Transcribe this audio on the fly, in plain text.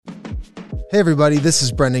Hey everybody, this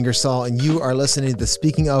is Brent Ingersoll, and you are listening to the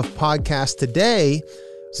Speaking of podcast. Today,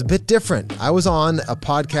 it's a bit different. I was on a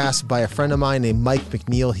podcast by a friend of mine named Mike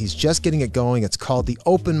McNeil. He's just getting it going. It's called the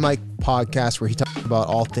Open Mic Podcast, where he talks about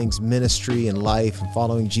all things ministry and life and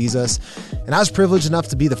following Jesus. And I was privileged enough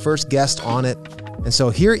to be the first guest on it. And so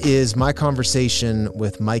here is my conversation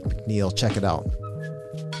with Mike McNeil. Check it out.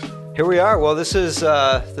 Here we are. Well, this is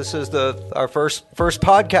our first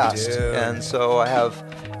podcast, Dude. And so I have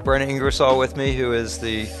Brent Ingersoll with me, who is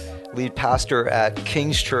the lead pastor at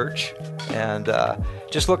King's Church, and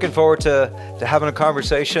just looking forward to having a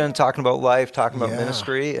conversation, talking about life, talking about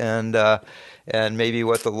ministry, and maybe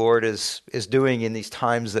what the Lord is doing in these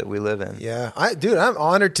times that we live in. Yeah, I'm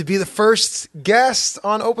honored to be the first guest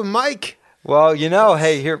on Open Mic. Well,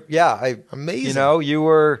 hey, here, amazing. You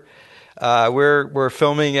were. We're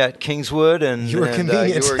filming at Kingswood, and you were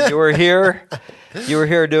convenient. You were here. You were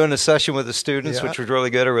here doing a session with the students, Yeah. which was really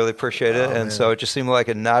good. I really appreciate it, man. So it just seemed like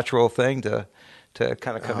a natural thing to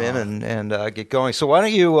kind of come in and get going. So why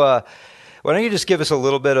don't you just give us a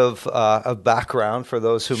little bit of background for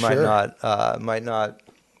those who might not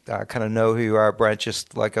kind of know who you are, Brent?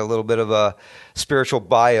 Just like a little bit of a spiritual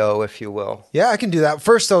bio, if you will. Yeah, I can do that.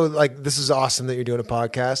 First, though, this is awesome that you're doing a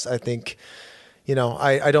podcast. I think,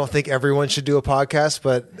 I don't think everyone should do a podcast,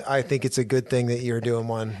 but I think it's a good thing that you're doing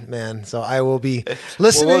one, man. So I will be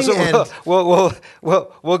listening. We'll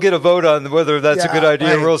get a vote on whether that's a good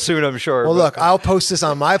idea real soon, I'm sure. Well, look, I'll post this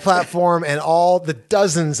on my platform, and all the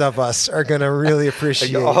dozens of us are going to really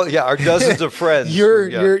appreciate. Our dozens of friends. Your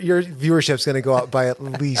viewership's going to go up by at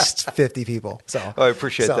least 50 people. So I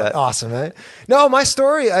appreciate that. Awesome, right? No, my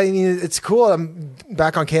story. I mean, it's cool. I'm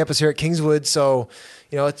back on campus here at Kingswood, so.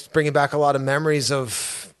 It's bringing back a lot of memories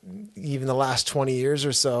of even the last 20 years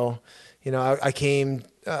or so. I came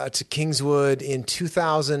to Kingswood in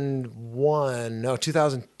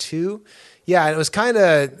 2002. Yeah, and it was kind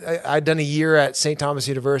of, I'd done a year at St. Thomas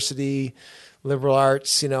University, liberal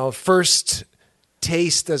arts, first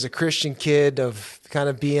taste as a Christian kid of kind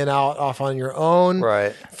of being out off on your own.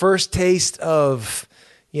 Right. First taste of,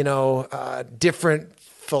 different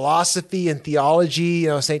philosophy and theology.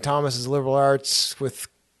 St. Thomas is liberal arts with,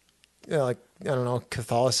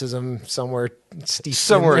 Catholicism somewhere steeped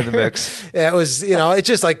somewhere in the mix. Yeah, it was, it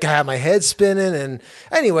just had my head spinning. And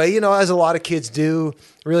anyway, as a lot of kids do,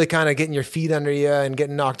 really kind of getting your feet under you and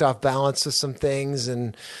getting knocked off balance with some things,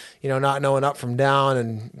 and not knowing up from down,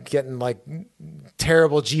 and getting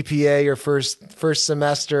terrible GPA your first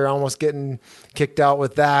semester, almost getting kicked out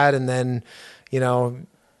with that, and then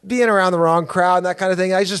being around the wrong crowd and that kind of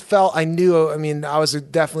thing. I just felt, I was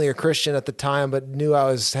definitely a Christian at the time, but knew I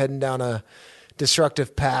was heading down a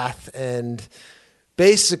destructive path. And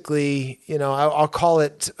basically, I'll call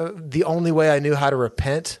it the only way I knew how to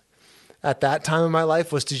repent at that time in my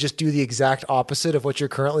life was to just do the exact opposite of what you're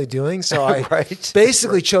currently doing. So I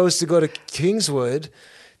basically chose to go to Kingswood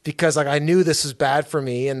because I knew this was bad for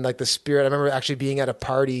me. And the Spirit, I remember actually being at a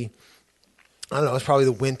party, I don't know, it was probably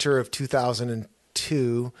the winter of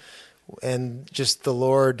 2002, and just the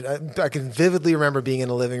Lord, I can vividly remember being in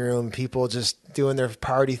a living room, people just doing their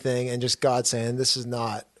party thing, and just God saying, "This is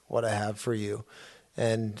not what I have for you,"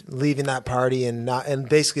 and leaving that party and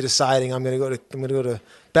basically deciding I'm going to go to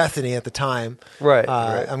Bethany at the time. Right.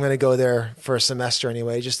 I'm going to go there for a semester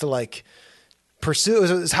anyway, just to pursue.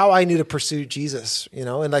 It was how I knew to pursue Jesus,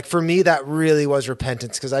 and for me, that really was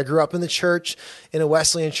repentance, because I grew up in the church, in a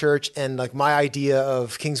Wesleyan church, and my idea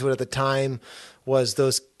of Kingswood at the time was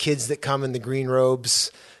those kids that come in the green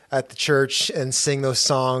robes at the church and sing those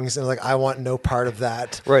songs, and I want no part of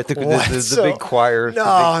that. Right, the big choir. No,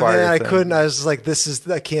 man, I couldn't. I was I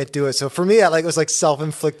can't do it. So for me, it was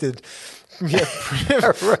self-inflicted.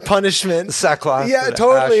 Punishment, sackcloth. Yeah,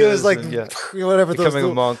 totally. It was whatever becoming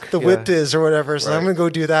a monk. The whip is or whatever. So I'm going to go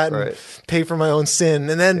do that and pay for my own sin.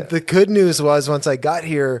 And then the good news was, once I got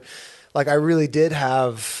here, I really did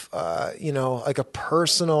have, a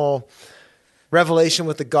personal revelation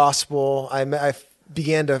with the gospel. I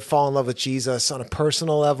began to fall in love with Jesus on a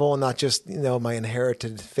personal level, and not just, my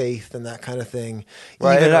inherited faith and that kind of thing.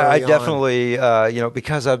 Right. And I definitely,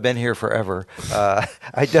 because I've been here forever, I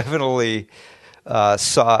definitely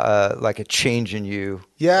saw a change in you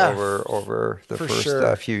over the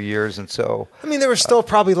first few years. And so, there were still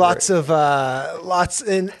probably lots, and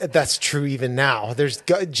that's true even now.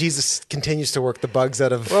 Jesus continues to work the bugs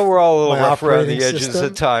out of. Well, we're all a little rough around the edges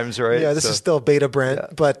at times, right? Yeah, this is still beta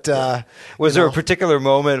Brent, but was there a particular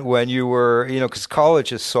moment when you were, because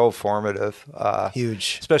college is so formative,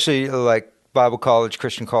 huge, especially Bible college,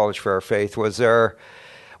 Christian college for our faith. Was there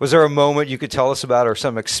Was there a moment you could tell us about, or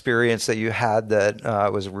some experience that you had that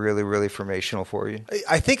was really, really formational for you?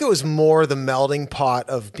 I think it was more the melding pot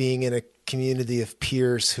of being in a community of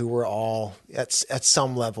peers who were all at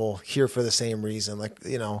some level here for the same reason. Like,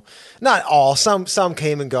 not all, some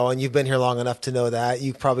came and go, and you've been here long enough to know that.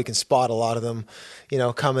 You probably can spot a lot of them,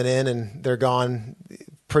 coming in and they're gone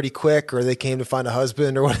pretty quick, or they came to find a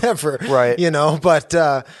husband or whatever. Right. But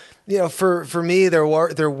for me, there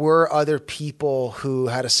were other people who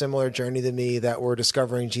had a similar journey to me that were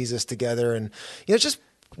discovering Jesus together, and just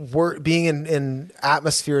being in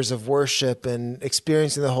atmospheres of worship and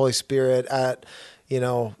experiencing the Holy Spirit at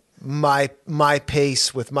my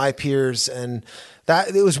pace with my peers, and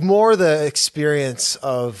that it was more the experience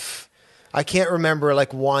of. I can't remember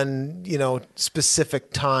like one,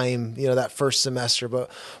 specific time, that first semester, but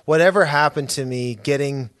whatever happened to me,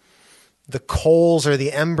 getting the coals or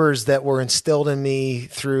the embers that were instilled in me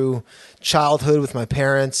through childhood with my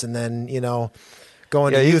parents, and then,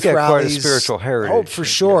 going to youth rallies. Quite a spiritual heritage. Oh, for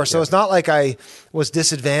sure. Yeah. So it's not like I was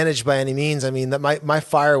disadvantaged by any means. I mean, that my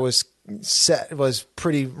fire was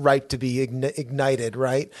pretty ripe to be ignited,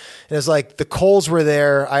 right? And it's like the coals were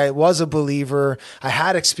there. I was a believer. I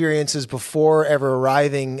had experiences before ever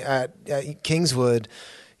arriving at Kingswood,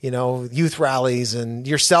 youth rallies, and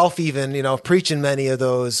yourself even, preaching many of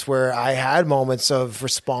those where I had moments of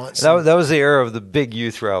response. That was the era of the big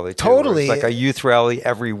youth rally. Too, totally. It was like a youth rally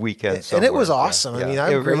every weekend somewhere. And it was awesome. Yeah. I mean,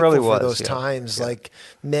 I'm grateful for those times, like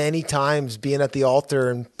many times being at the altar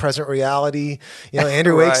in Present Reality,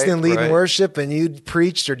 Andrew Wakeston leading worship, and you'd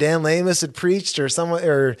preached, or Dan Lamus had preached,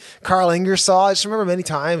 or Carl Ingersoll. I just remember many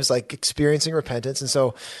times like experiencing repentance. And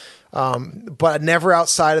so, but never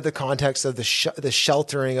outside of the context of the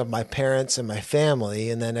sheltering of my parents and my family.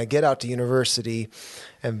 And then I get out to university,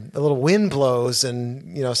 and a little wind blows,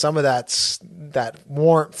 and some of that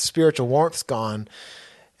warmth, spiritual warmth's gone.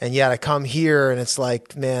 And yet I come here, and it's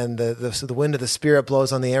like, man, the wind of the Spirit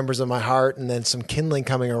blows on the embers of my heart, and then some kindling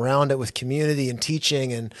coming around it with community and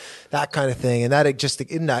teaching and that kind of thing. And that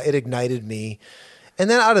it ignited me. And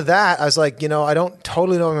then out of that, I was like, I don't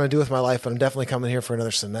totally know what I'm going to do with my life, but I'm definitely coming here for another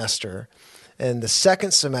semester. And the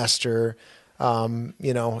second semester,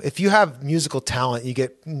 if you have musical talent, you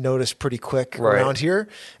get noticed pretty quick around here.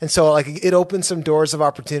 And so like it opened some doors of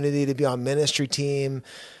opportunity to be on ministry team.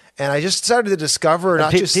 And I just started to discover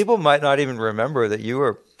people might not even remember that you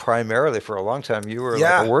were primarily, for a long time, you were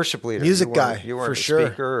like a worship leader, music guy. You weren't for a sure.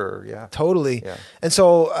 speaker, totally. Yeah. And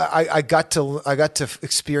so I got to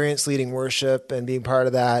experience leading worship and being part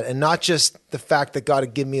of that, and not just the fact that God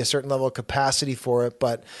had given me a certain level of capacity for it,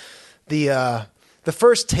 but the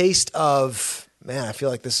first taste of, man, I feel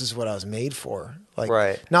like this is what I was made for.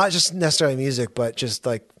 Like, not just necessarily music, but just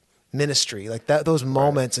like ministry, like that, those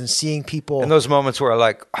moments, and seeing people. And those moments where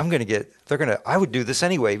like, I would do this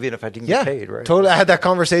anyway, even if I didn't get paid, right? Totally. I had that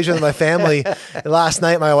conversation with my family last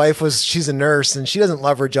night. My wife she's a nurse, and she doesn't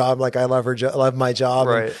love her job like I love my job.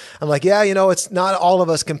 Right. And I'm like, it's not all of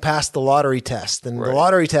us can pass the lottery test. And the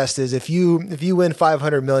lottery test is if you win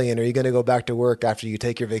 500 million, are you going to go back to work after you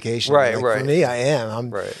take your vacation? Right. For me, I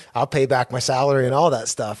am. I'll pay back my salary and all that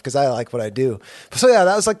stuff because I like what I do. So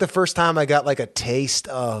that was like the first time I got like a taste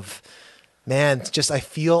of, man, I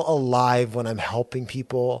feel alive when I'm helping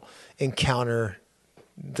people encounter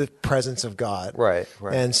the presence of God. Right.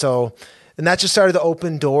 And so, and that just started to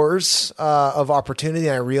open doors of opportunity.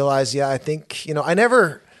 And I realized, I think, I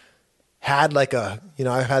never had like I've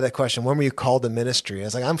had that question, when were you called to ministry? I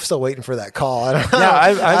was like, I'm still waiting for that call.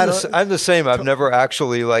 I'm the same. I've never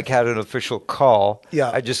actually like had an official call. Yeah.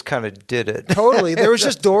 I just kind of did it. Totally. There was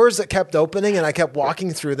just doors that kept opening, and I kept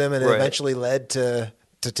walking through them, and it eventually led to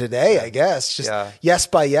today, I guess. Just yes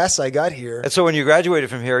by yes, I got here. And so when you graduated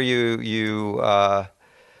from here, you did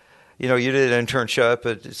an internship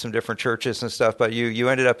at some different churches and stuff, but you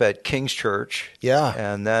ended up at King's Church. Yeah.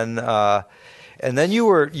 And then you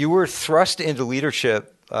were thrust into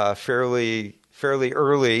leadership fairly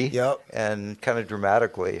early. Yep. And kind of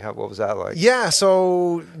dramatically. What was that like? Yeah.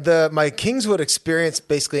 So my Kingswood experience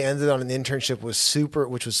basically ended on an internship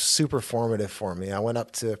which was super formative for me. I went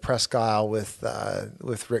up to Presque Isle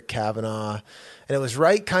with Rick Kavanaugh, and it was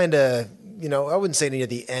right kind of, I wouldn't say near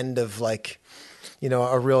the end of like,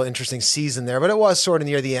 a real interesting season there, but it was sort of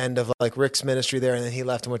near the end of like Rick's ministry there. And then he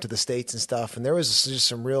left and went to the States and stuff. And there was just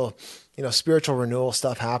some real, spiritual renewal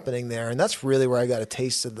stuff happening there. And that's really where I got a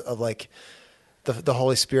taste of like, the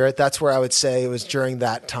Holy Spirit. That's where I would say it was during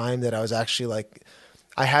that time that I was actually like,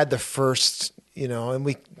 I had the first, and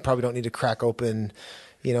we probably don't need to crack open,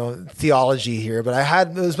 theology here, but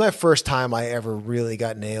it was my first time I ever really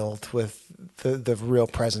got nailed with the real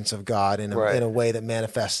presence of God in Right. a way that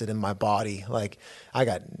manifested in my body. Like I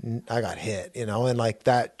got hit, you know, and like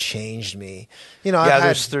that changed me. You know, Yeah, I've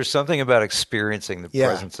had, there's something about experiencing the Yeah.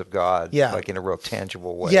 presence of God, Yeah. like in a real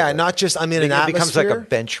tangible way. yeah, that- not just I'm in an it becomes like a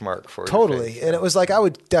atmosphere. benchmark for your Totally. faith. And it was like, I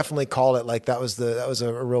would definitely call it like that was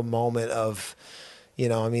a real moment of, you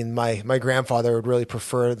know, I mean, my grandfather would really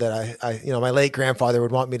prefer that I, you know, my late grandfather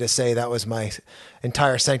would want me to say that was my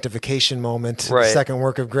entire sanctification moment, the Right. second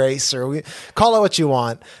work of grace, or call it what you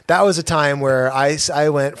want. That was a time where I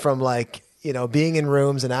went from like, you know, being in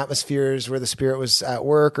rooms and atmospheres where the Spirit was at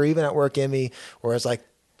work or even at work in me, where it's like,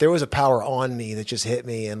 there was a power on me that just hit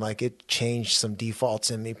me, and like it changed some defaults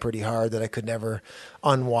in me pretty hard that I could never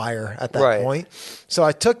unwire at that Right. point. So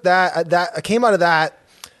I took that I came out of that,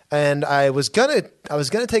 and I was gonna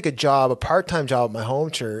take a part-time job at my home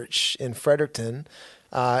church in Fredericton,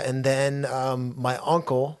 and then my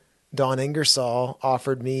uncle Don Ingersoll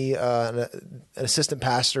offered me an assistant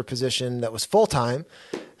pastor position that was full-time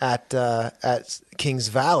at Kings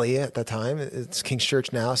Valley at the time. It's King's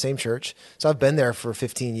Church now, same church. So I've been there for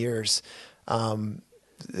 15 years.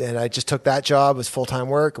 And I just took that job. It was full-time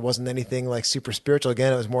work. It wasn't anything like super spiritual.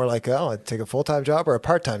 Again, it was more like, oh, I'd take a full-time job or a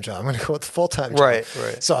part-time job. I'm going to go with the full-time job. Right.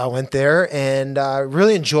 So I went there and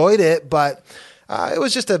really enjoyed it, but it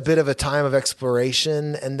was just a bit of a time of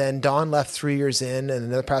exploration. And then Don left 3 years in, and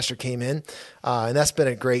another pastor came in. And that's been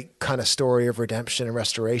a great kind of story of redemption and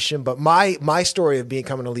restoration. But my story of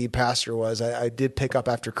becoming a lead pastor was I did pick up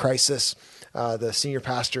after crisis. The senior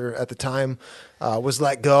pastor at the time was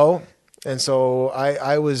let go. And so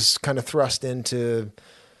I was kind of thrust into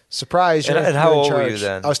surprise. And how old were you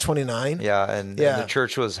then? I was 29. Yeah, and the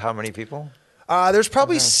church was how many people? There's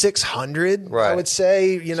probably 600, I Right. would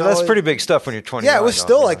say. You know, So that's pretty big stuff when you're 29. yeah, it was though.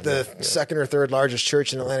 still Yeah, like the yeah. second or third largest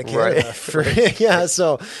church in Atlantic Canada. Right. Yeah,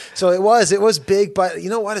 so it was big, but you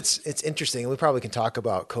know what? It's interesting. We probably can talk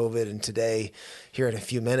about COVID and today here in a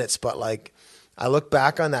few minutes, but like I look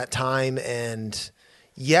back on that time, and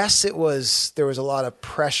yes, there was a lot of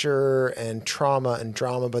pressure and trauma and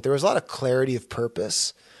drama, but there was a lot of clarity of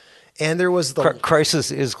purpose, and there was the Crisis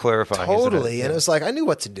is clarifying. totally, isn't it? and it was like I knew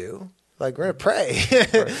what to do. Like we're gonna pray,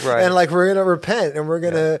 Right. and like we're gonna repent, and we're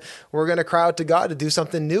gonna cry out to God to do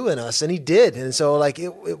something new in us, and He did. And so like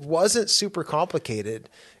it wasn't super complicated.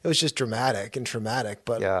 It was just dramatic and traumatic.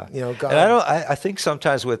 But Yeah. you know, God. And I think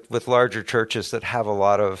sometimes with larger churches that have a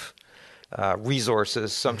lot of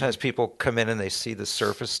resources, sometimes people come in and they see the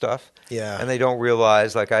surface stuff. Yeah. And they don't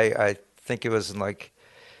realize, like I think it was in like,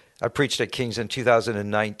 I preached at King's in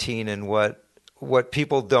 2019, and what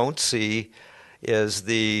people don't see is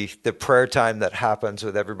the prayer time that happens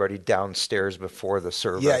with everybody downstairs before the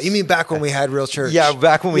service. Yeah, you mean back when we had real church? Yeah,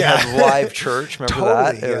 back when we Yeah. had live church. Remember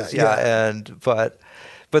Totally, that? It was, yeah. And but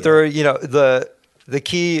there are, you know, the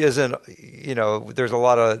key isn't, you know, there's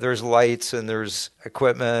lights and there's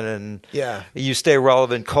equipment, and Yeah. you stay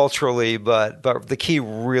relevant culturally, but the key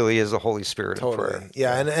really is the Holy Spirit in Totally. prayer.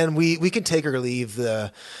 Yeah, and we can take or leave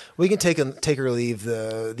the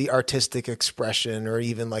artistic expression, or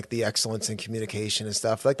even like the excellence in communication and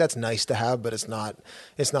stuff. Like that's nice to have, but it's not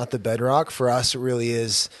the bedrock. For us, it really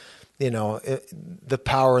is, you know, the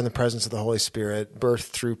power and the presence of the Holy Spirit,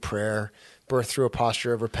 birthed through prayer, birthed through a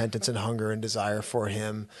posture of repentance and hunger and desire for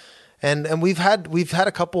Him. And we've had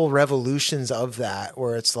a couple revolutions of that,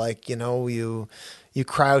 where it's like, you know, you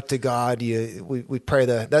cry out to God, we pray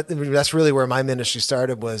that's really where my ministry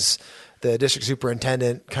started. Was the district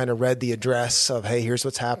superintendent kind of read the address of, hey, here's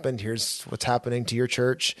what's happened, here's what's happening to your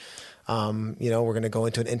church. You know, we're going to go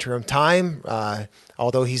into an interim time.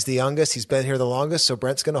 Although he's the youngest, he's been here the longest. So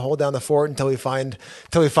Brent's going to hold down the fort until we find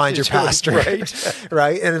your pastor. Right.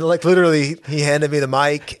 Right. And like literally he handed me the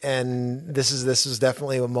mic, and this is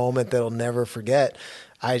definitely a moment that I'll never forget.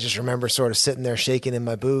 I just remember sort of sitting there shaking in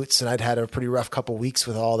my boots, and I'd had a pretty rough couple weeks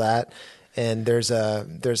with all that. And there's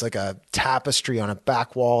like a tapestry on a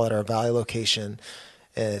back wall at our Valley location.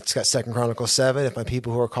 And it's got 2 Chronicles 7. If my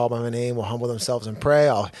people who are called by my name will humble themselves and pray,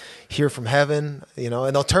 I'll hear from heaven, you know,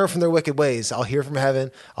 and they'll turn from their wicked ways. I'll hear from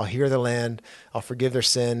heaven. I'll hear their land. I'll forgive their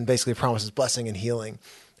sin. Basically promises blessing and healing.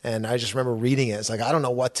 And I just remember reading it. It's like, I don't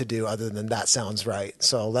know what to do other than that sounds right.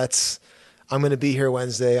 So I'm going to be here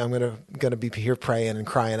Wednesday. I'm going to be here praying and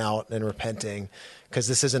crying out and repenting, because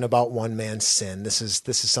this isn't about one man's sin. This is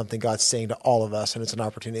something God's saying to all of us, and it's an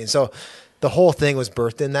opportunity. And so the whole thing was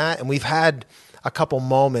birthed in that. And we've had a couple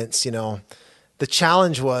moments, you know. The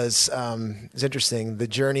challenge was, it's interesting, the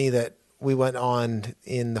journey that we went on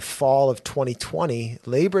in the fall of 2020,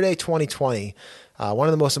 Labor Day 2020, one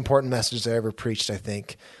of the most important messages I ever preached, I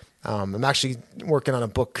think. I'm actually working on a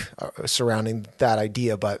book surrounding that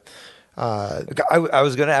idea, but I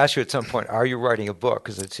was going to ask you at some point, are you writing a book?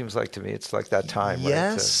 Because it seems like to me it's like that time.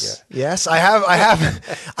 Yes, right? yes, I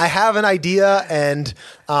have an idea, and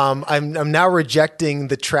I'm now rejecting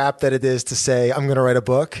the trap that it is to say I'm going to write a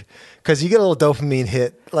book, because you get a little dopamine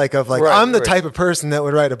hit, I'm the type of person that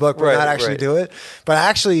would write a book but not actually do it. But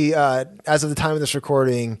actually, as of the time of this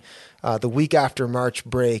recording, the week after March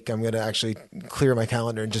break, I'm going to actually clear my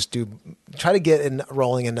calendar and just try to get it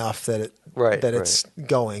rolling enough that it's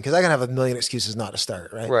going, because I can have a million excuses not to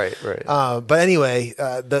start. Right. But anyway,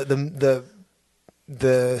 the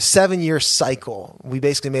 7-year cycle, we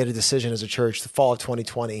basically made a decision as a church, the fall of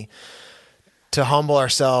 2020, to humble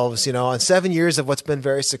ourselves, on 7 years of what's been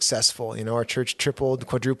very successful. Our church tripled,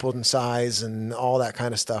 quadrupled in size, and all that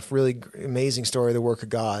kind of stuff. Really amazing story of the work of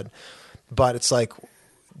God. But it's like,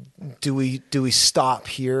 do we stop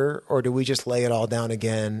here, or do we just lay it all down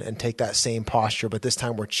again and take that same posture? But this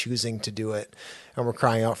time we're choosing to do it, and we're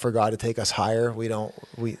crying out for God to take us higher.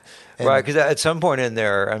 Right, because at some point in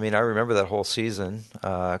there, I remember that whole season,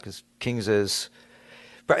 because Kings is.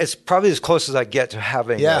 It's probably as close as I get to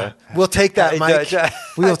having. Yeah, we'll take that, Mike.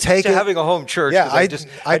 We will take it. Having a home church. Yeah, I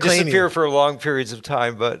disappear for long periods of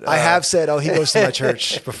time, but I have said, he goes to my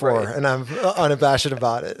church before, and I'm unabashed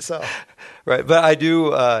about it. So, right, but I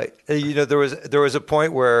do. There was a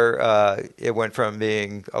point where it went from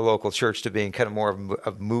being a local church to being kind of more of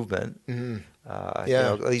a movement. Mm-hmm.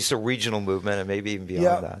 At least a regional movement, and maybe even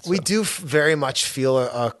beyond that. So. We do very much feel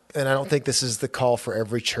and I don't think this is the call for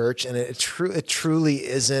every church, and it truly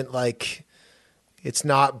isn't like, it's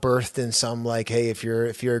not birthed in some hey, if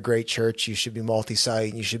you're a great church, you should be multi-site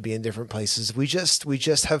and you should be in different places. We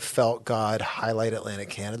just have felt God highlight Atlantic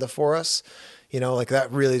Canada for us. That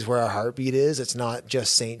really is where our heartbeat is. It's not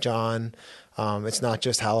just St. John. It's not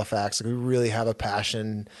just Halifax. We really have a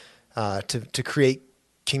passion to create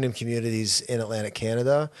kingdom communities in Atlantic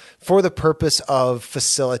Canada for the purpose of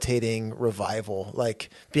facilitating revival,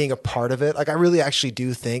 being a part of it. I really actually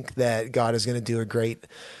do think that God is going to do a great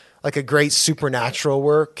supernatural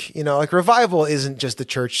work. Revival isn't just the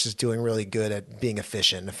church is doing really good at being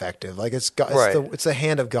efficient and effective. It's the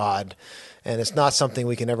hand of God, and it's not something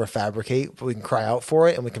we can ever fabricate, but we can cry out for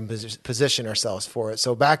it, and we can position ourselves for it.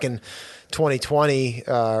 So back in 2020,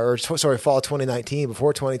 fall of 2019,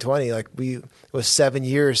 before 2020, it was 7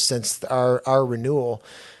 years since our renewal.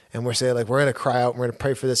 And we're saying we're going to cry out and we're going to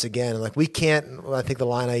pray for this again. And we can't, I think the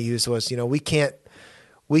line I used was, we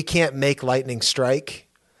can't make lightning strike,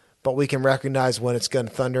 but we can recognize when it's going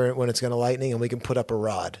to thunder and when it's going to lightning, and we can put up a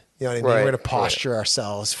rod. You know what I mean? We're going to posture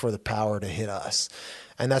ourselves for the power to hit us.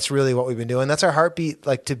 And that's really what we've been doing. That's our heartbeat,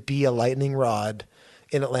 to be a lightning rod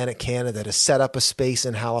in Atlantic Canada, to set up a space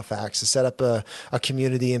in Halifax, to set up a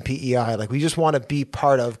community in PEI. We just want to be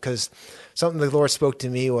part of, because something the Lord spoke to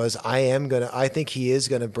me was, I think He is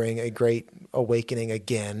going to bring a great awakening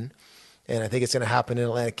again. And I think it's going to happen in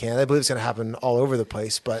Atlantic Canada. I believe it's going to happen all over the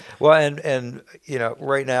place. But and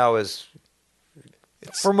right now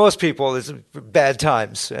for most people, it's bad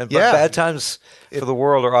times, but bad times for the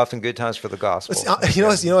world are often good times for the gospel.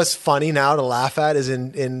 What's funny now to laugh at is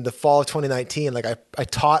in the fall of 2019, I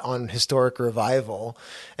taught on historic revival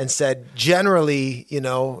and said, generally,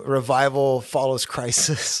 revival follows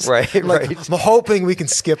crisis. Right. I'm hoping we can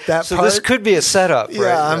skip that part. So this could be a setup. Yeah,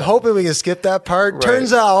 right? I'm hoping we can skip that part. Right.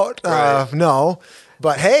 Turns out, no.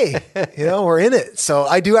 But hey, we're in it. So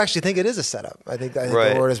I do actually think it is a setup. I think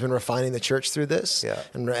the Lord has been refining the church through this. Yeah.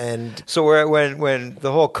 And so when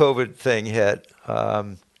the whole COVID thing hit,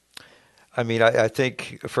 I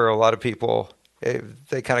think for a lot of people,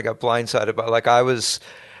 they kind of got blindsided by. I was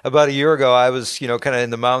about a year ago. I was kind of in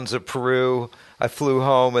the mountains of Peru. I flew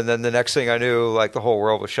home, and then the next thing I knew, the whole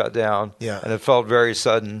world was shut down. Yeah. And it felt very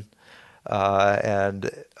sudden. How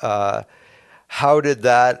did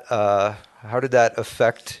that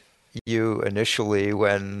affect you initially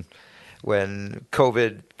when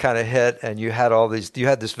COVID kind of hit and you had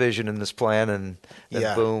this vision and this plan, and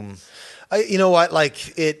then boom? You know what?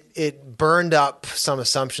 It burned up some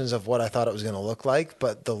assumptions of what I thought it was going to look like,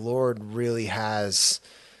 but the Lord really has,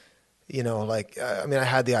 I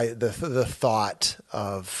had the thought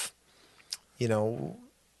of,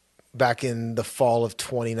 back in the fall of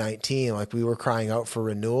 2019, we were crying out for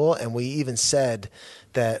renewal, and we even said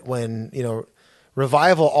that when,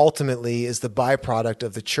 revival ultimately is the byproduct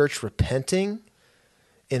of the church repenting,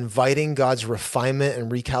 inviting God's refinement and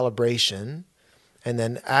recalibration, and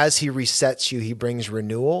then as He resets you, He brings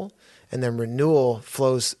renewal, and then renewal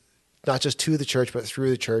flows not just to the church, but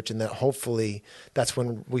through the church, and that hopefully that's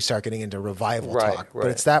when we start getting into revival talk. Right.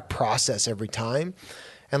 But it's that process every time.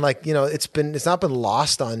 And it's not been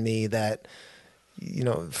lost on me that,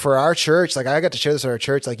 for our church, like I got to share this with our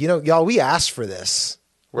church, like, y'all, we asked for this.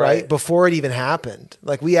 Right. Before it even happened.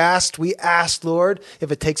 Like we asked, Lord,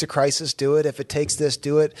 if it takes a crisis, do it. If it takes this,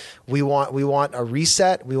 do it. We want a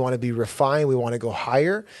reset. We want to be refined. We want to go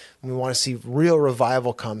higher. We want to see real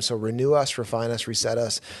revival come. So renew us, refine us, reset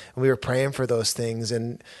us. And we were praying for those things.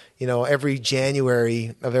 And, every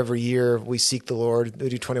January of every year, we seek the Lord. We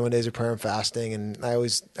do 21 days of prayer and fasting. And I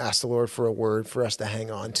always ask the Lord for a word for us to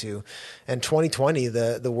hang on to. And 2020,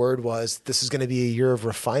 the word was, this is going to be a year of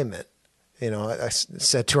refinement. I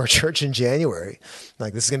said to our church in January,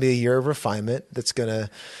 like, this is going to be a year of refinement that's going to,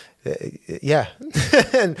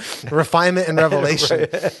 and refinement and revelation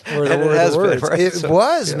were the words. Been, right? It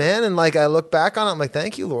was, man. And like, I look back on it, I'm like,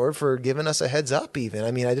 thank you, Lord, for giving us a heads up even. I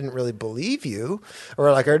mean, I didn't really believe you,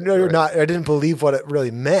 or like, I didn't believe what it really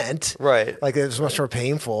meant. Right. Like, it was much more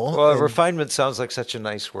painful. Well, refinement sounds like such a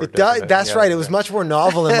nice word. That's right. It was much more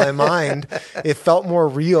novel in my mind. It felt more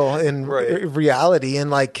real in reality. And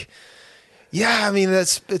like, yeah, I mean,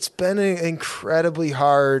 it's been an incredibly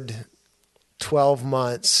hard 12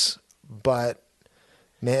 months, but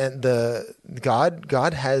man,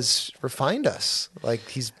 God has refined us. Like,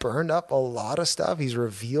 he's burned up a lot of stuff. He's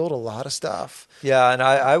revealed a lot of stuff. Yeah, and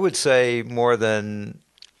I would say more than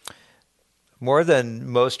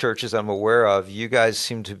most churches I'm aware of, you guys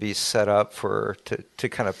seem to be set up to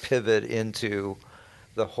kind of pivot into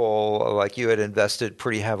the whole, like, you had invested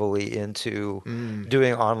pretty heavily into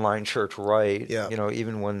doing online church, right? Yeah.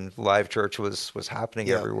 Even when live church was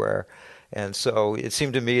happening everywhere. And so it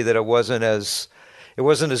seemed to me that it wasn't as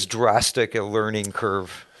drastic a learning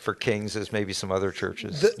curve for Kings as maybe some other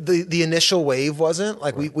churches. The initial wave wasn't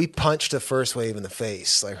like, we punched the first wave in the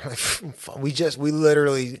face. Like we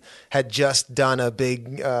literally had just done a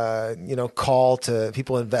big call to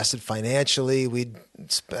people invested financially. We'd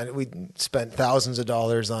spent thousands of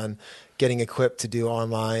dollars on getting equipped to do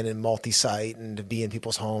online and multi-site and to be in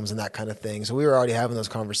people's homes and that kind of thing. So we were already having those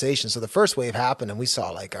conversations. So the first wave happened and we saw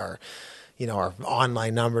like our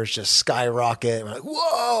online numbers just skyrocket. And we're like,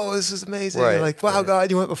 whoa, this is amazing. Right. We're like, wow, God,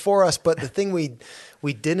 you went before us. But the thing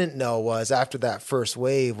we didn't know was after that first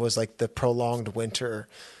wave was like the prolonged winter.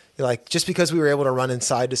 Like, just because we were able to run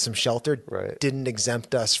inside to some shelter didn't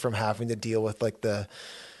exempt us from having to deal with like the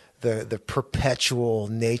perpetual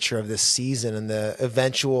nature of this season and the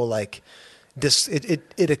eventual, like, this,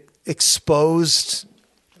 it exposed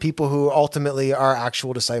people who ultimately are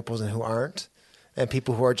actual disciples and who aren't. And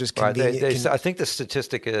people who are just convenient. I think the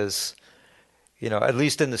statistic is, at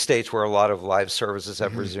least in the States where a lot of live services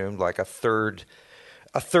have resumed, like a third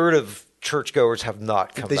of churchgoers have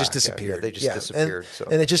not come back. They just disappeared. Yeah, they just disappeared.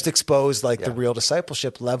 And it just exposed like the real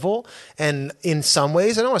discipleship level. And in some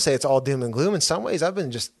ways, I don't want to say it's all doom and gloom. In some ways, I've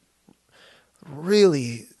been just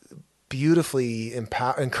really beautifully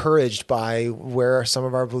encouraged by where some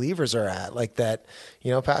of our believers are at. Like that,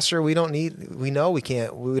 Pastor, it'd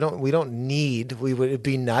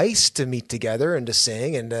be nice to meet together and to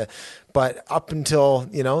sing but up until,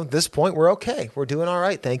 this point, we're okay. We're doing all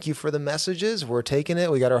right. Thank you for the messages. We're taking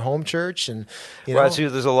it. We got our home church and, Right. So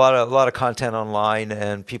there's a lot of content online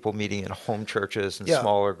and people meeting in home churches and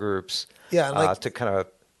smaller groups. Yeah. To kind of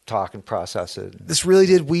talk and process it. This really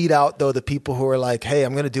did weed out, though, the people who are like, hey,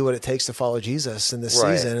 I'm going to do what it takes to follow Jesus in this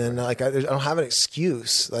season. And like, I don't have an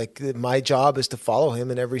excuse. Like, my job is to follow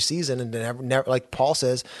him in every season and to never, like Paul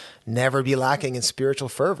says, never be lacking in spiritual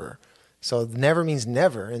fervor. So never means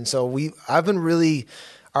never. And so I've been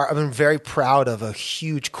very proud of a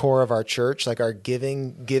huge core of our church. Like our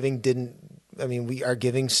giving our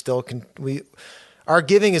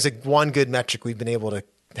giving is one good metric we've been able to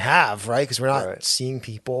have, right? Because we're not seeing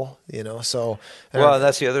people, so. Well, and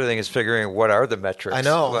that's the other thing is figuring what are the metrics. I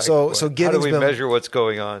know. Like, so giving's how do we measure what's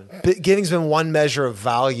going on? Giving's been one measure of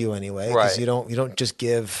value anyway, because you don't just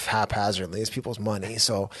give haphazardly. It's people's money.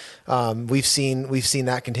 So we've seen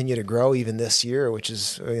that continue to grow even this year, which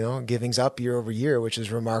is, giving's up year over year, which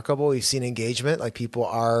is remarkable. We've seen engagement, like people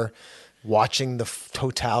are watching the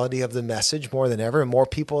totality of the message more than ever and more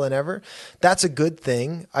people than ever. That's a good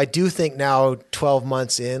thing. I do think now 12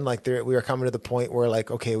 months in, like we are coming to the point where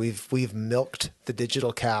like, okay, we've milked the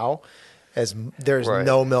digital cow as there's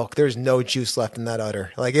no milk. There's no juice left in that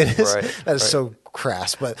udder. Like it is, that is so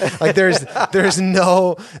crass, but like there's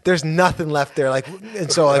nothing left there. Like,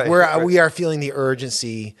 and so like we are feeling the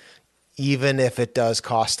urgency, even if it does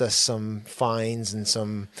cost us some fines and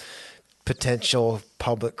some potential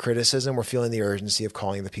public criticism, we're feeling the urgency of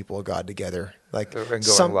calling the people of God together. Like And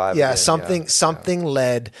going live again, something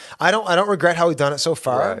led. I don't regret how we've done it so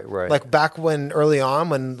far. Right. Like back when early on,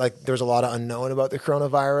 when like there was a lot of unknown about the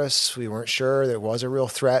coronavirus, we weren't sure there was a real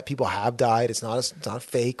threat. People have died. It's not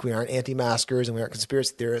fake. We aren't anti-maskers and we aren't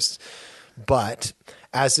conspiracy theorists. But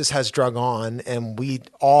as this has drug on and we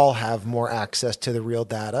all have more access to the real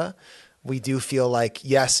data, we do feel like,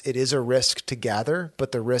 yes, it is a risk to gather,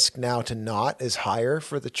 but the risk now to not is higher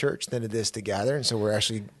for the church than it is to gather. And so we're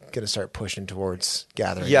actually going to start pushing towards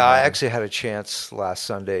gathering. Yeah, I actually had a chance last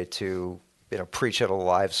Sunday to preach at a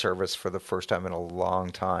live service for the first time in a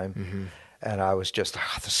long time. Mm-hmm. And I was just,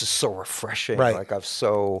 this is so refreshing. Right. Like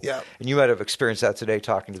and you might have experienced that today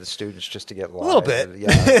talking to the students just to get live. A little bit.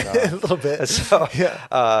 A little bit. So,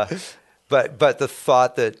 but the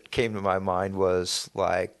thought that came to my mind was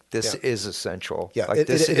like, this is essential. Yeah, like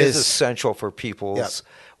this is essential for people's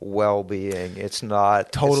well-being. It's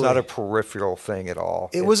not a peripheral thing at all.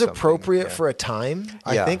 It was appropriate for a time.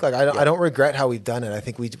 I think I don't regret how we've done it. I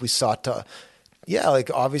think we sought to,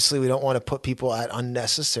 like obviously we don't want to put people at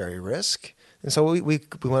unnecessary risk. And so we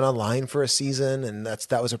went online for a season, and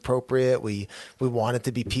that was appropriate. We wanted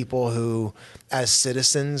to be people who, as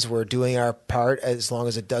citizens, were doing our part as long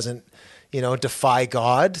as it doesn't, defy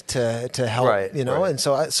God to help, right. And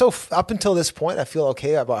so up until this point, I feel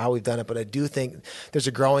okay about how we've done it, but I do think there's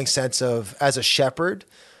a growing sense of, as a shepherd,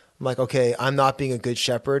 I'm like, okay, I'm not being a good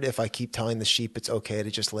shepherd if I keep telling the sheep it's okay to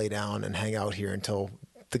just lay down and hang out here until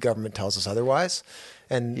the government tells us otherwise.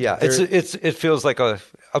 And it feels like a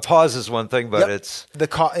pause is one thing, but it's been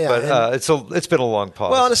a long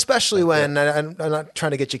pause. Well, and especially when I'm not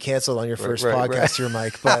trying to get you canceled on your first podcast here,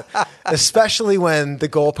 Mike, but especially when the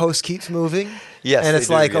goalpost keeps moving. Yes, and it's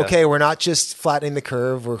okay, we're not just flattening the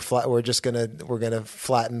curve. We're just gonna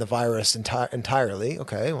flatten the virus entirely.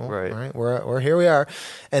 Okay, well, right. All right, we're here we are,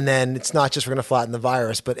 and then it's not just we're gonna flatten the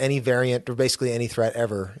virus, but any variant or basically any threat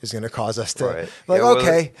ever is gonna cause us to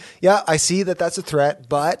I see that's a threat,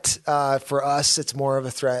 but for us it's more of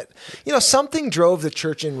a threat. Something drove the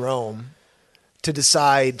church in Rome to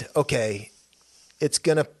decide, okay, it's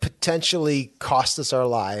going to potentially cost us our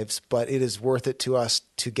lives, but it is worth it to us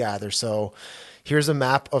to gather. So here's a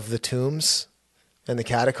map of the tombs and the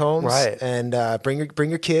catacombs. Right. And bring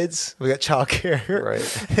your kids. We got childcare.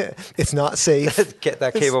 Right. It's not safe. Get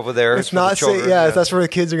that cave over there. It's not safe. Yeah, that's where the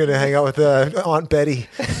kids are going to hang out with Aunt Betty.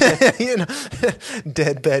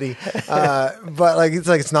 Dead Betty. But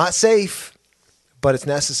it's not safe, but it's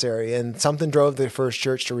necessary. And something drove the first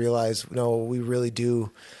church to realize, no, we really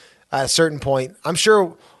do. At a certain point, I'm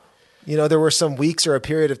sure, there were some weeks or a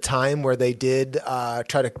period of time where they did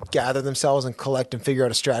try to gather themselves and collect and figure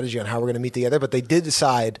out a strategy on how we're going to meet together. But they did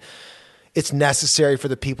decide it's necessary for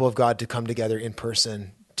the people of God to come together in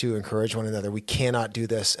person to encourage one another. We cannot do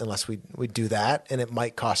this unless we do that, and it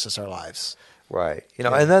might cost us our lives. Right.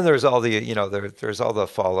 And then there's all the, there's all the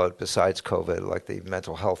fallout besides COVID, like the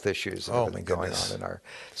mental health issues that have been going on in our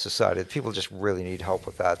society. People just really need help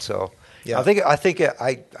with that. So I think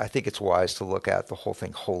it's wise to look at the whole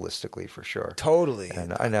thing holistically for sure. Totally.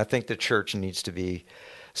 And I think the church needs to be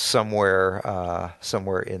somewhere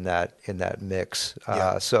in that mix.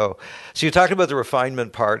 So you talked about the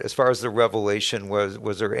refinement part. As far as the revelation,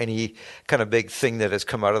 was there any kind of big thing that has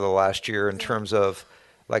come out of the last year in terms of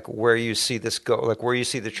like where you see this go, like where you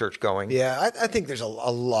see the church going? Yeah, I think there's a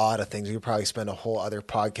lot of things. We could probably spend a whole other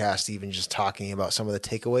podcast even just talking about some of the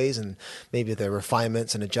takeaways and maybe the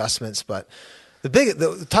refinements and adjustments. But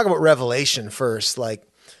talk about revelation first. Like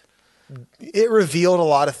it revealed a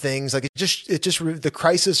lot of things. Like the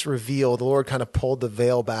crisis revealed. The Lord kind of pulled the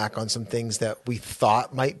veil back on some things that we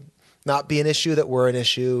thought might not be an issue that were an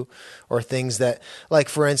issue, or things that, like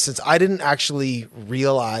for instance, I didn't actually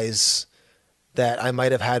realize that I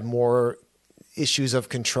might have had more issues of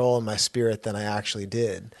control in my spirit than I actually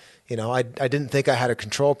did. I didn't think I had a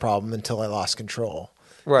control problem until I lost control.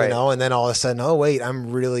 Right. And then all of a sudden, oh wait,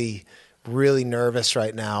 I'm really, really nervous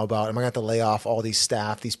right now about, am I going to have to lay off all these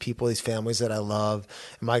staff, these people, these families that I love?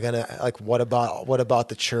 Am I going to, what about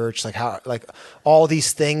the church? Like how, all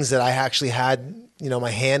these things that I actually had, my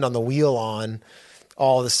hand on the wheel on.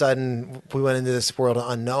 All of a sudden we went into this world of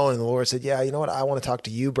unknown, and the Lord said, yeah, you know what? I want to talk to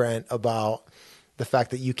you, Brent, about the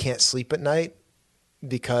fact that you can't sleep at night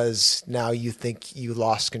because now you think you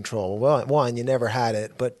lost control. Well, one, you never had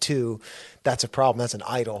it, but two, that's a problem. That's an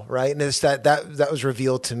idol, right? And it's that was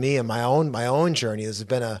revealed to me in my own journey. There's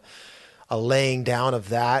been a laying down of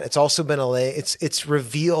that. It's also been it's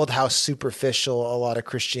revealed how superficial a lot of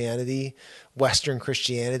Christianity, Western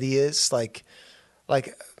Christianity is. Like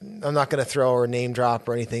I'm not going to throw or name drop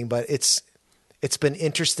or anything, but it's it's been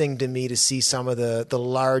interesting to me to see some of the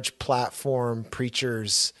large platform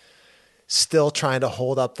preachers still trying to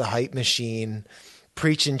hold up the hype machine,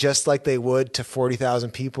 preaching just like they would to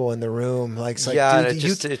 40,000 people in the room. Like, it's like,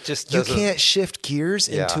 dude, you can't shift gears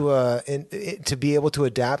to be able to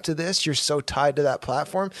adapt to this. You're so tied to that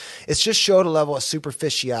platform. It's just showed a level of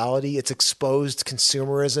superficiality. It's exposed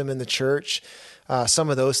consumerism in the church. Some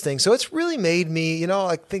of those things. So it's really made me,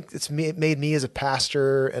 I think it's made me as a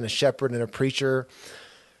pastor and a shepherd and a preacher,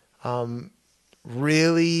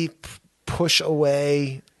 really push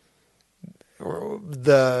away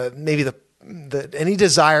any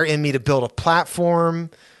desire in me to build a platform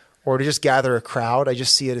or to just gather a crowd. I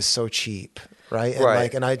just see it as so cheap. Right.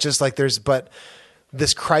 And but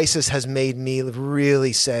this crisis has made me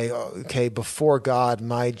really say, okay, before God,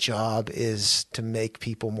 my job is to make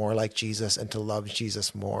people more like Jesus and to love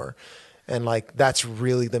Jesus more. And like, that's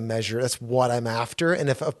really the measure. That's what I'm after. And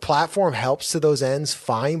if a platform helps to those ends,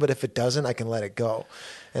 fine. But if it doesn't, I can let it go.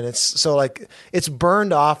 And it's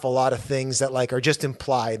burned off a lot of things that like are just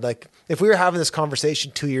implied. Like if we were having this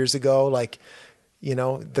conversation 2 years ago, like,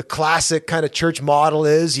 the classic kind of church model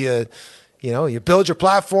is you build your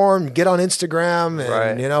platform, get on Instagram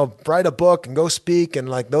and, write a book and go speak. And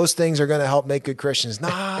like those things are going to help make good Christians.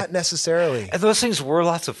 Not necessarily. And those things were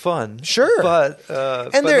lots of fun. Sure. But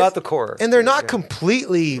they're not the core. And they're not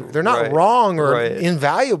completely, they're not wrong or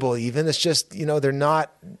invaluable even. It's just, they're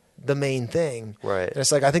not the main thing. Right. And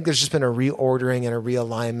it's like, I think there's just been a reordering and a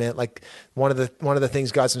realignment. Like one of the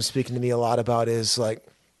things God's been speaking to me a lot about is like,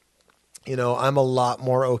 I'm a lot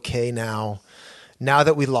more okay now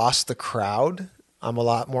that we lost the crowd. I'm a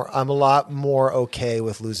lot more okay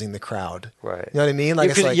with losing the crowd. Right. You know what I mean?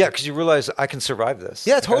 Like, because you realize I can survive this.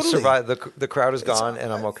 Yeah, totally. I survive. The crowd is gone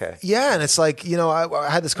and I'm okay. Yeah. And it's like,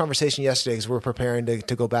 I had this conversation yesterday because we're preparing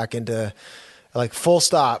to go back into like full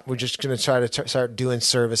stop. We're just going to try to start doing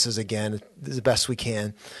services again the best we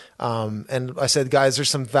can. And I said, guys, there's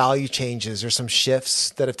some value changes. There's some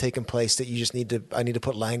shifts that have taken place that I need to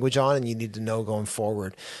put language on and you need to know going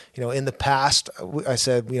forward. In the past, I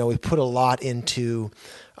said, we put a lot into,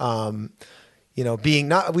 we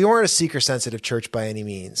weren't a seeker sensitive church by any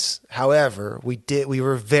means. However, we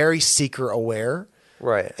were very seeker aware.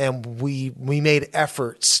 Right. And we made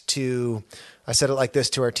efforts to, I said it like this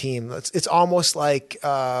to our team. It's almost like,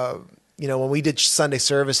 when we did Sunday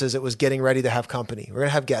services, it was getting ready to have company. We're going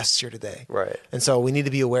to have guests here today. Right. And so we need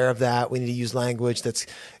to be aware of that. We need to use language that's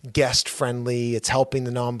guest friendly. It's helping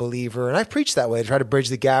the non-believer. And I preach that way to try to bridge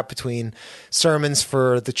the gap between sermons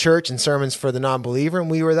for the church and sermons for the non-believer. And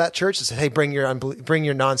we were that church that said, hey, bring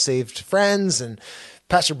your non-saved friends, and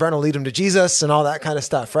Pastor Brent will lead them to Jesus and all that kind of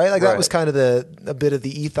stuff, right? Like that was kind of a bit of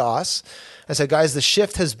the ethos. I said, guys, the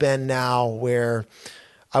shift has been now where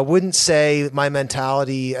I wouldn't say my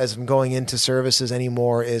mentality as I'm going into services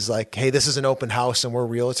anymore is like, hey, this is an open house and we're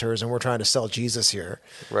realtors and we're trying to sell Jesus here.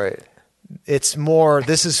 Right. It's more,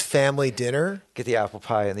 this is family dinner. Get the apple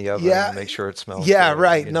pie in the oven and make sure it smells good.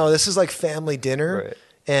 Right. No, this is like family dinner. Right.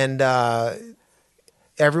 And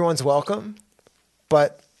everyone's welcome.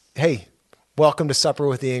 But hey, welcome to supper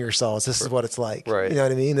with the Ingersolls. This is what it's like. Right. You know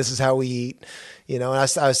what I mean? This is how we eat. And I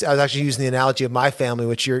was actually using the analogy of my family,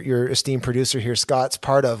 which your esteemed producer here, Scott's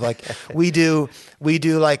part of. Like we have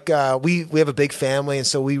a big family, and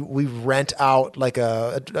so we rent out like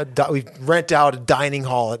we rent out a dining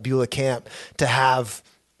hall at Beulah Camp to have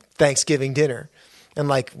Thanksgiving dinner. And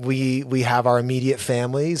like we have our immediate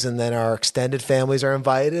families, and then our extended families are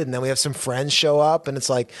invited, and then we have some friends show up, and it's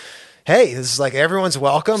like, hey, this is like everyone's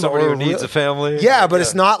welcome. Somebody who needs a family. Yeah, but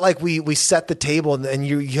it's not like we set the table and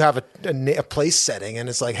you have a place setting and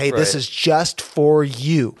it's like, hey, this is just for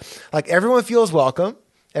you. Like everyone feels welcome.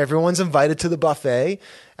 Everyone's invited to the buffet.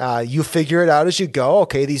 You figure it out as you go.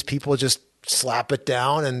 Okay, these people just slap it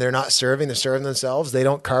down and they're not serving. They're serving themselves. They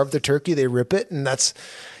don't carve the turkey. They rip it. And that's,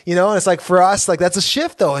 and it's like for us, like that's a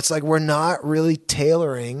shift though. It's like we're not really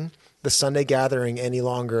tailoring the Sunday gathering any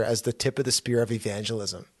longer as the tip of the spear of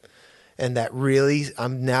evangelism. And that really,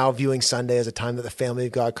 I'm now viewing Sunday as a time that the family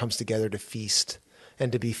of God comes together to feast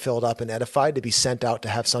and to be filled up and edified, to be sent out to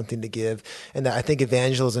have something to give. And that I think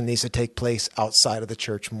evangelism needs to take place outside of the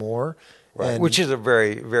church more. Right. Which is a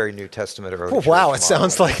very, very New Testament early church wow, it model.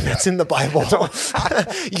 Sounds like that's in the Bible.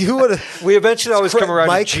 You would. We eventually always come around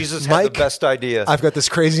to Jesus had the best idea. I've got this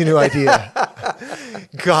crazy new idea.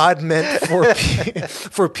 God meant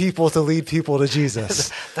for people to lead people to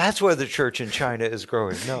Jesus. That's why the church in China is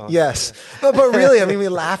growing. No. Yes, but really, I mean, we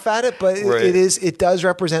laugh at it, but it does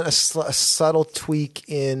represent a subtle tweak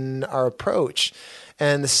in our approach,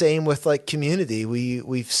 and the same with like community.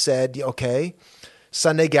 We've said, okay,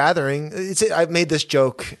 Sunday gathering. I've made this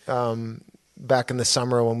joke back in the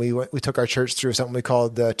summer when we took our church through something we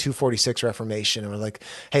called the 246 Reformation. And we're like,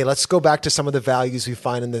 hey, let's go back to some of the values we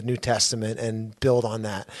find in the New Testament and build on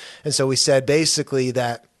that. And so we said basically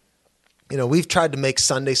that, we've tried to make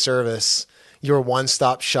Sunday service your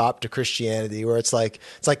one-stop shop to Christianity, where it's like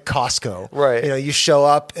Costco. Right. You show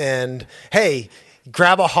up and, hey,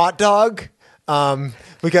 grab a hot dog.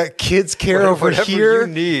 We got kids care over here.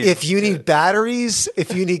 If you need batteries,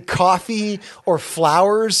 if you need coffee or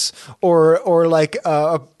flowers or like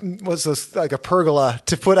what's this, like a pergola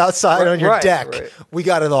to put outside on your deck, we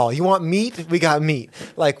got it all. You want meat? We got meat.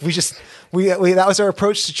 Like we that was our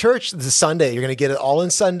approach to church. The Sunday, you're going to get it all in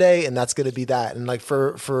Sunday, and that's going to be that. And like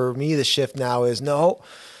for me, the shift now is no.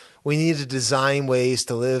 We need to design ways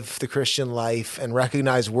to live the Christian life and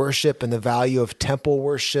recognize worship and the value of temple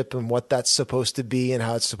worship and what that's supposed to be and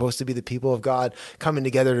how it's supposed to be the people of God coming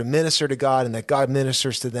together to minister to God and that God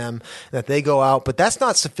ministers to them and that they go out. But that's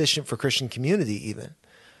not sufficient for Christian community even.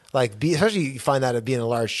 Especially you find that of being a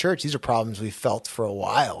large church, these are problems we felt for a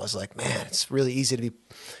while. It's like, man, it's really easy to be,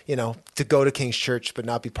 to go to King's Church but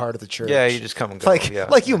not be part of the church. Yeah, you just come and go.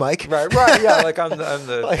 Like you, Mike. Right. Yeah, like I'm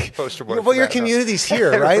the poster boy. Well, your community's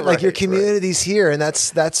here, right? Like your community's here, and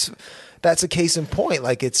that's a case in point.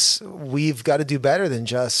 Like we've got to do better than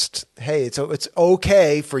just, hey, it's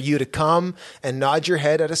okay for you to come and nod your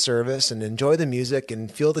head at a service and enjoy the music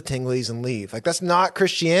and feel the tinglies and leave. Like that's not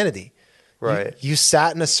Christianity. Right. You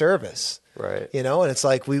sat in a service. Right. And it's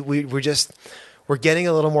like we're getting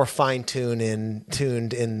a little more tuned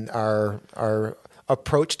in our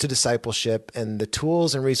approach to discipleship and the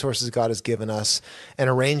tools and resources God has given us and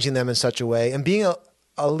arranging them in such a way and being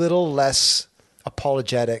a little less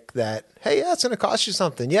apologetic that, hey, yeah, it's going to cost you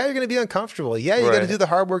something. Yeah, you're going to be uncomfortable. Yeah, you got to do the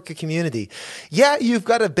hard work of community. Yeah, you've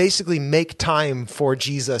got to basically make time for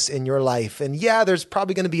Jesus in your life. And yeah, there's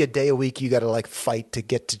probably going to be a day a week you got to fight to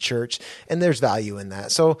get to church, and there's value in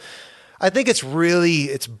that. So I think it's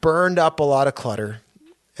burned up a lot of clutter,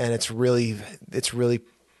 and it's really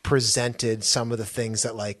presented some of the things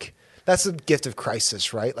that that's the gift of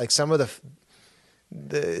crisis, right? Like some of the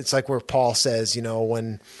it's like where Paul says,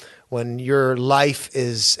 when your life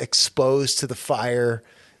is exposed to the fire,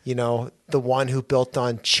 the one who built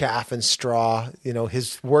on chaff and straw,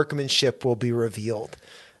 his workmanship will be revealed.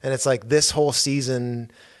 And it's like this whole season,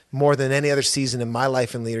 more than any other season in my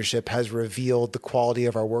life in leadership, has revealed the quality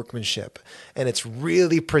of our workmanship. And it's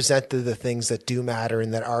really presented the things that do matter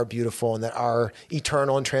and that are beautiful and that are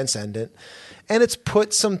eternal and transcendent. And it's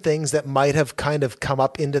put some things that might have kind of come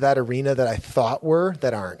up into that arena that I thought were,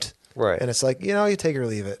 that aren't. Right. And it's like, you take it or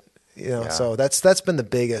leave it. So that's been the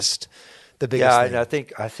biggest yeah, thing. and I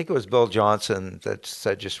think it was Bill Johnson that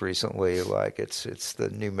said just recently, it's the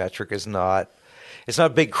new metric is not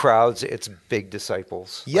big crowds, it's big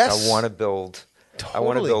disciples. Yes. I want to build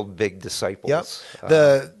big disciples. Yep.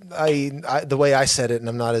 The way I said it, and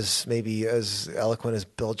I'm not as maybe as eloquent as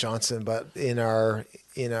Bill Johnson, but in our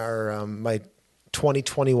my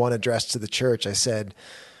 2021 address to the church, I said,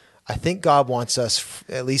 I think God wants us,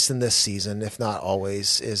 at least in this season, if not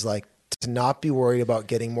always, is to not be worried about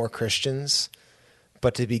getting more Christians,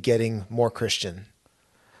 but to be getting more Christian,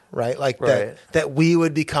 right? That we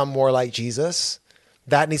would become more like Jesus.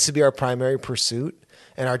 That needs to be our primary pursuit.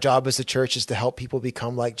 And our job as a church is to help people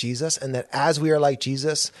become like Jesus. And that as we are like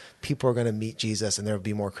Jesus, people are going to meet Jesus and there will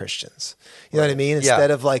be more Christians. You know what I mean?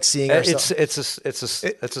 Instead of seeing ourselves. It's a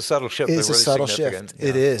subtle shift. It's a really subtle shift. Yeah.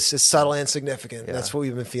 It is. It's subtle and significant. Yeah. That's what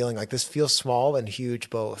we've been feeling like. This feels small and huge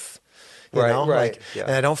both. You know? Yeah.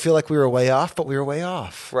 And I don't feel like we were way off, but we were way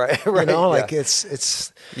off. Right.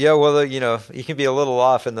 It's. Yeah. Well, you can be a little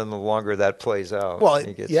off, and then the longer that plays out. Well,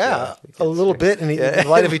 a little bit, and in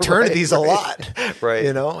light of eternity is a lot. Right.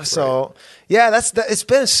 So it's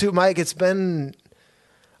been Mike. It's been.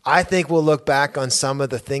 I think we'll look back on some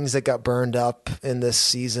of the things that got burned up in this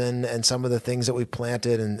season, and some of the things that we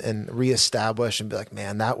planted and reestablished, and be like,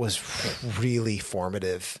 man, that was really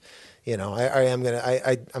formative.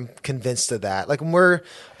 I'm convinced of that. When we're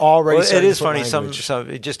already, it is funny. Some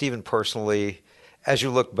just even personally, as you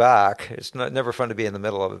look back, it's never fun to be in the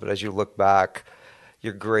middle of it. But as you look back,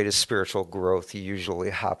 your greatest spiritual growth usually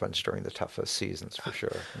happens during the toughest seasons, for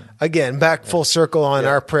sure. Again, back full circle on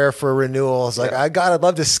our prayer for renewal. It's I'd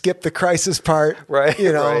love to skip the crisis part. Right.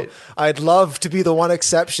 Right. I'd love to be the one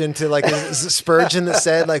exception to is it Spurgeon that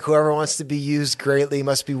said whoever wants to be used greatly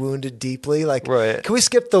must be wounded deeply. Can we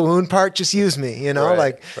skip the wound part? Just use me.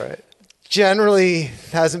 Right. Generally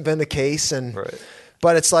hasn't been the case,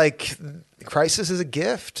 but it's crisis is a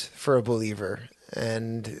gift for a believer,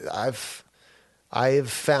 and I've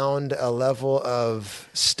found a level of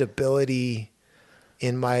stability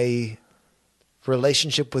in my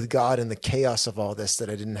relationship with God in the chaos of all this that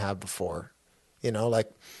I didn't have before. You know,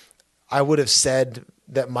 like I would have said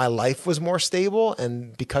that my life was more stable,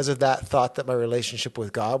 and because of that, thought that my relationship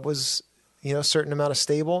with God was, you know, a certain amount of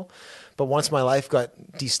stable. But once my life got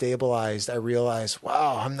destabilized, I realized,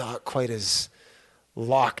 wow, I'm not quite as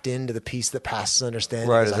locked into the peace that passes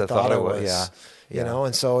understanding as I thought I was. Yeah. You know,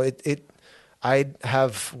 and so I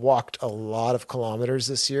have walked a lot of kilometers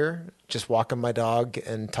this year, just walking my dog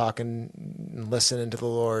and talking and listening to the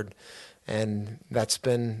Lord. And that's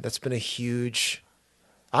been a huge,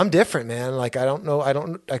 I'm different, man. Like,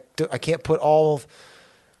 I can't put all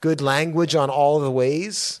good language on all of the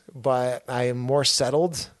ways, but I am more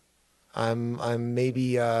settled. I'm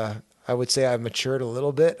maybe, I would say I've matured a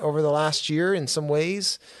little bit over the last year in some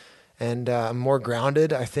ways, and I'm more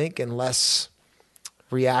grounded, I think, and less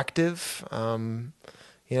reactive.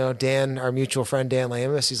 You know, Dan, our mutual friend, Dan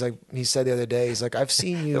Lamus, he said the other day, he's like, I've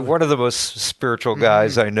seen you. One of the most spiritual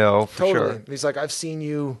guys I know, for sure. He's like, I've seen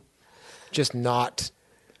you just not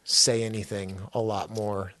say anything a lot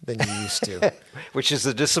more than you used to. Which is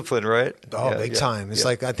the discipline, right? Oh, big time. It's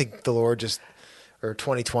like, I think the Lord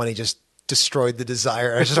 2020 just destroyed the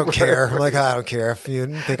desire. I just don't care. I'm like, I don't care if you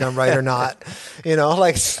think I'm right or not, you know,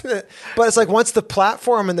 like, but it's like, once the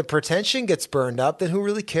platform and the pretension gets burned up, then who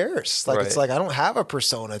really cares? Like, It's like, I don't have a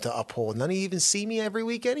persona to uphold. None of you even see me every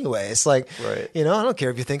week anyway. It's like, you know, I don't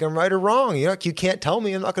care if you think I'm right or wrong. You know, you can't tell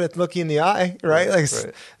me. I'm not going to look you in the eye. Right.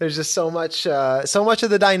 There's just so much of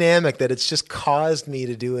the dynamic that it's just caused me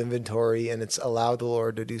to do inventory, and it's allowed the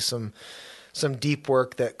Lord to do some deep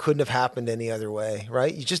work that couldn't have happened any other way,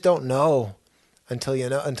 right? You just don't know until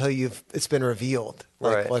it's been revealed,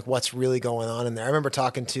 like what's really going on in there. I remember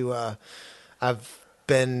talking to, I've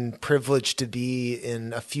been privileged to be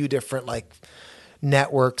in a few different like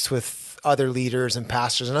networks with other leaders and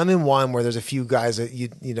pastors, and I'm in one where there's a few guys that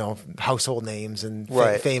you know, household names and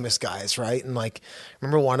famous guys, right? And like, I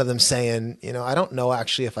remember one of them saying, you know, I don't know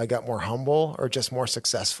actually if I got more humble or just more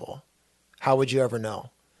successful. How would you ever know?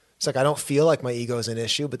 It's like, I don't feel like my ego is an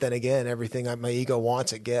issue, but then again, everything my ego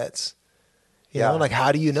wants, it gets. You know, like,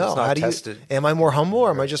 how do you know? Am I more humble,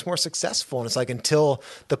 or am I just more successful? And it's like, until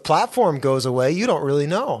the platform goes away, you don't really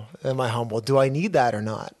know. Am I humble? Do I need that or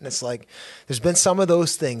not? And it's like, there's been some of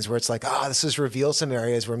those things where it's like, this has revealed some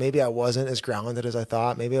areas where maybe I wasn't as grounded as I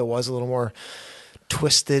thought. Maybe I was a little more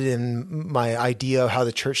twisted in my idea of how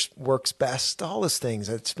the church works best. All those things.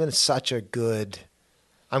 It's been such a good,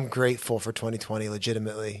 I'm grateful for 2020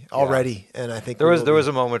 legitimately already. And I think there was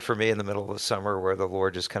a moment for me in the middle of the summer where the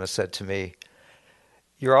Lord just kind of said to me,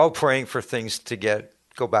 you're all praying for things to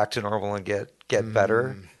go back to normal and get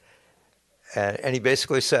better. And he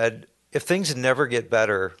basically said, if things never get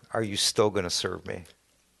better, are you still going to serve me?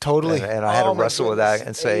 Totally. And I had to wrestle with that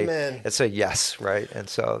and say yes. Right. And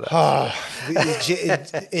so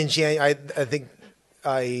in January, I think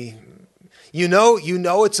you know,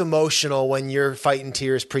 it's emotional when you're fighting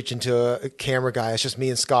tears preaching to a camera guy. It's just me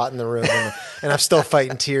and Scott in the room, and I'm still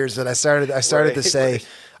fighting tears. And I started to say,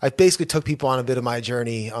 I basically took people on a bit of my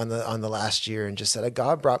journey on the last year, and just said,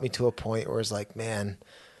 God brought me to a point where it's like, man,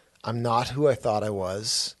 I'm not who I thought I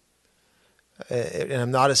was, and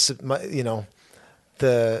I'm not as, you know,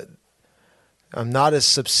 I'm not as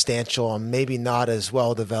substantial. I'm maybe not as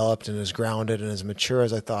well developed and as grounded and as mature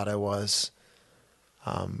as I thought I was.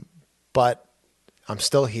 But I'm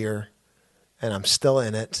still here, and I'm still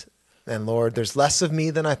in it. And Lord, there's less of me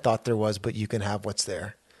than I thought there was, but you can have what's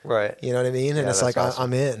there. Right. You know what I mean? And it's like, awesome.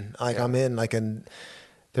 I'm in. I'm in. Like, and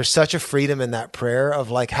there's such a freedom in that prayer of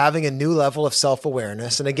like having a new level of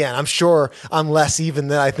self-awareness. And again, I'm sure I'm less even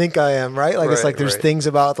than I think I am, right? Like, it's like there's things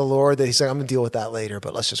about the Lord that he's like, I'm going to deal with that later,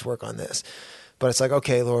 but let's just work on this. But it's like,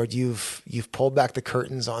 okay, Lord, you've pulled back the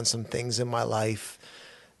curtains on some things in my life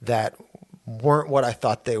that weren't what I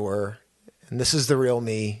thought they were. And this is the real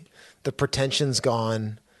me. The pretension's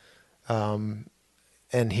gone. And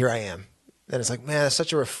here I am. And it's like, man, it's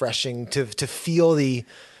such a refreshing to feel the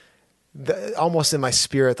almost in my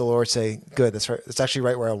spirit, the Lord say, good, that's right. That's actually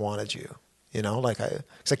right where I wanted you. You know, like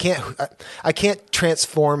I can't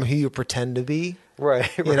transform who you pretend to be.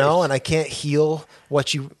 Right. You know, and I can't heal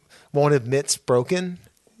what you won't admit's broken,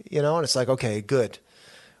 you know? And it's like, okay, good.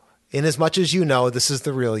 In as much as you know, this is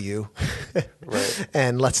the real you. Right.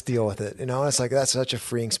 And let's deal with it. You know, it's like, that's such a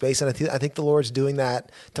freeing space. And I think the Lord's doing that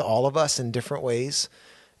to all of us in different ways.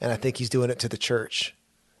 And I think he's doing it to the church,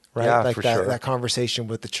 right? Yeah, like for that, sure. That conversation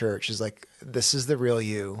with the church is like, this is the real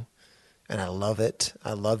you. And I love it.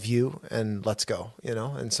 I love you, and let's go, you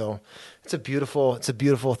know? And so it's a beautiful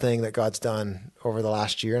thing that God's done over the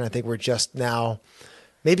last year. And I think we're just now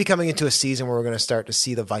maybe coming into a season where we're going to start to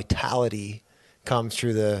see the vitality come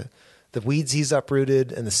through the weeds he's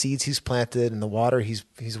uprooted and the seeds he's planted and the water he's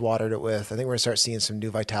watered it with, I think we're going to start seeing some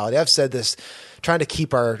new vitality. I've said this, trying to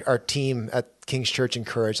keep our team at King's Church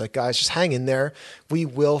encouraged. Like, guys, just hang in there. We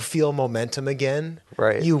will feel momentum again.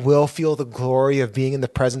 Right. You will feel the glory of being in the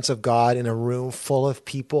presence of God in a room full of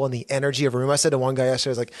people and the energy of a room. I said to one guy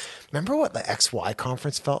yesterday, I was like, remember what the XY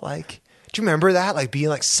conference felt like? Do you remember that? Like being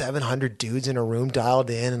like 700 dudes in a room dialed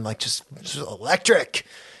in and like just electric.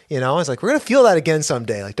 You know, it's like, we're going to feel that again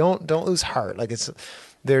someday. Like, don't lose heart. Like,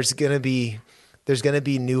 there's going to be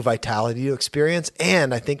new vitality to experience.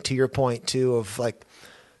 And I think, to your point too, of like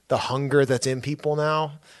the hunger that's in people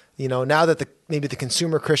now, you know, now that maybe the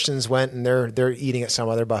consumer Christians went and they're eating at some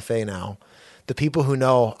other buffet now, the people who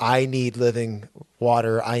know, I need living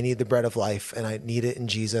water, I need the bread of life, and I need it in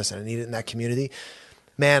Jesus, and I need it in that community.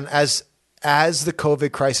 Man, as the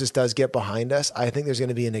COVID crisis does get behind us, I think there's going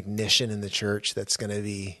to be an ignition in the church it's going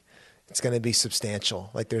to be substantial.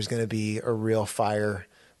 Like, there's going to be a real fire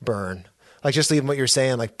burn. Like, just even what you're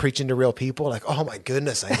saying, like preaching to real people, like, oh my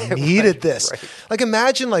goodness, I needed this. Right. Like,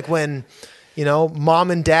 imagine like when, you know, mom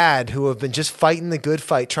and dad who have been just fighting the good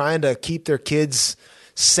fight, trying to keep their kids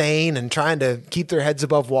sane and trying to keep their heads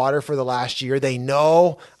above water for the last year. They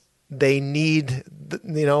know they need,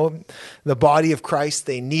 you know, the body of Christ.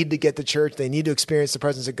 They need to get to church. They need to experience the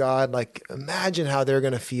presence of God. Like, imagine how they're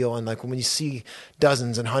going to feel. And like when you see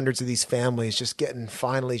dozens and hundreds of these families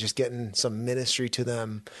finally getting some ministry to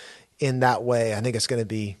them in that way, I think it's going to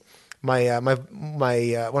be my one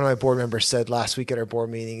of my board members said last week at our board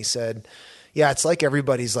meeting, he said, yeah, it's like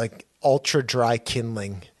everybody's like ultra dry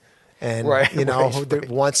kindling. And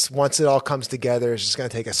once it all comes together, it's just going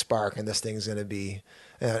to take a spark, and this thing's going to be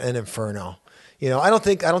an inferno. You know, I don't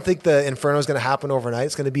think the inferno is going to happen overnight.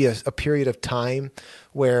 It's going to be a period of time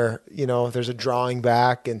where, you know, there's a drawing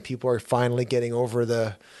back and people are finally getting over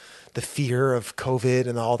the fear of COVID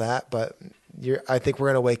and all that. But I think we're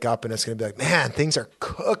going to wake up and it's going to be like, man, things are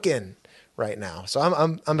cooking right now. So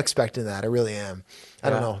I'm expecting that. I really am. I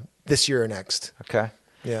don't know, this year or next. Okay.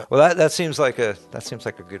 Yeah. Well, that seems like a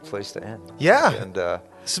good place to end. Yeah. And this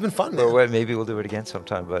has been fun, man. Well, maybe we'll do it again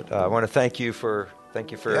sometime. But I want to thank you for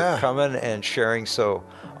coming and sharing so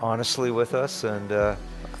honestly with us. And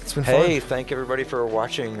it's been fun. Thank everybody for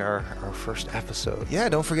watching our first episode. Yeah,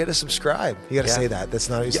 don't forget to subscribe. You got to say that. It's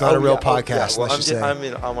not a real podcast. Well,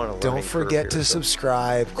 I'm on a don't forget to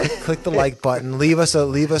subscribe. Click the like button. Leave us a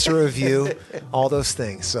review. All those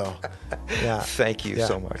things. So, yeah. Thank you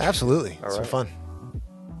so much. Absolutely. It's been fun.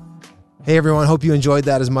 Hey everyone, hope you enjoyed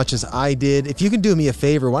that as much as I did. If you can do me a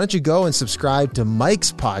favor, why don't you go and subscribe to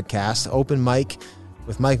Mike's podcast, Open Mic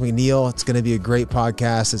with Mike McNeil. It's going to be a great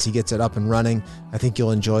podcast as he gets it up and running. I think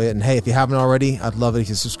you'll enjoy it. And hey, if you haven't already, I'd love it if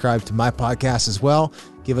you subscribe to my podcast as well.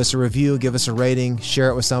 Give us a review, give us a rating,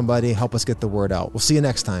 share it with somebody, help us get the word out. We'll see you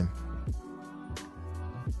next time.